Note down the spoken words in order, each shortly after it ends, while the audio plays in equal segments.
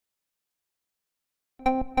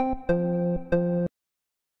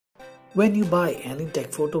When you buy an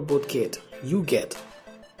Intech photo board kit, you get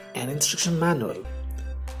an instruction manual,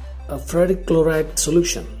 a ferric chloride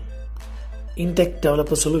solution, Intech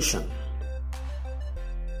developer solution,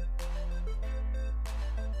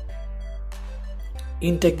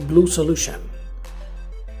 Intech blue solution,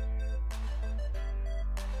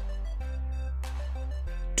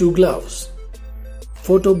 two gloves,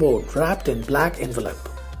 photo board wrapped in black envelope,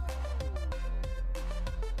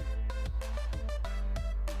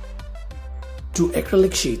 two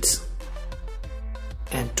acrylic sheets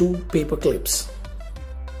and two paper clips.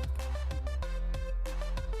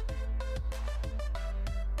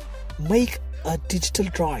 Make a digital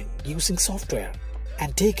drawing using software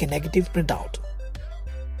and take a negative printout.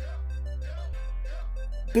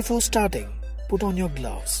 Before starting, put on your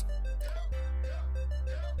gloves.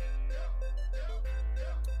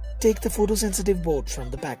 Take the photosensitive board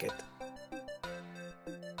from the packet.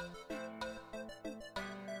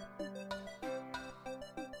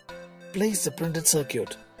 Place the printed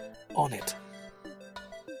circuit on it.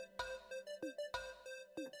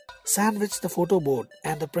 Sandwich the photo board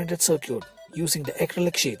and the printed circuit using the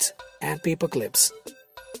acrylic sheets and paper clips.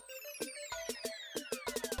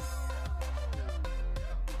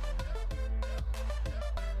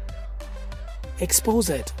 Expose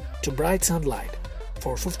it to bright sunlight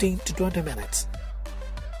for 15 to 20 minutes.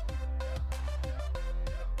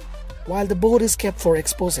 While the board is kept for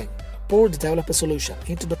exposing, pour the developer solution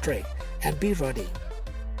into the tray and be ready.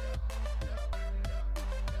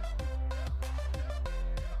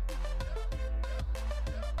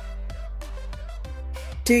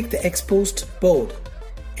 Take the exposed board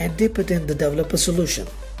and dip it in the developer solution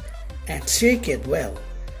and shake it well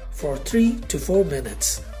for 3 to 4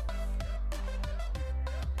 minutes.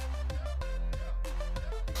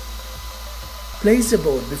 Place the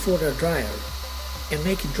board before a dryer and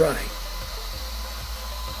make it dry.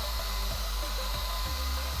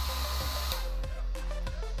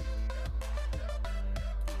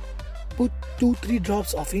 Put 2-3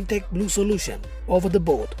 drops of Intech blue solution over the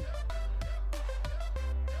board.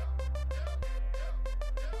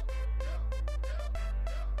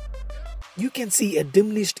 You can see a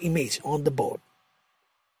diminished image on the board.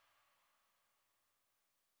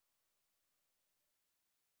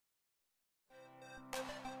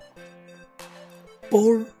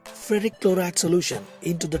 Pour ferric chloride solution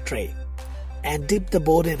into the tray and dip the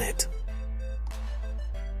board in it.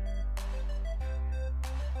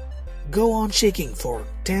 Go on shaking for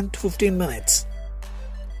 10 to 15 minutes.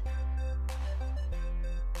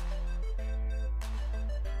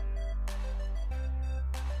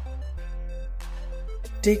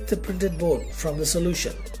 Take the printed board from the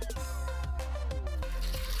solution.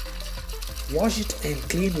 Wash it in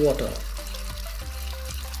clean water.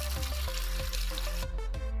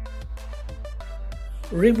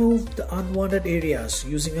 Remove the unwanted areas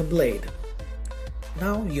using a blade.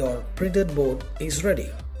 Now your printed board is ready.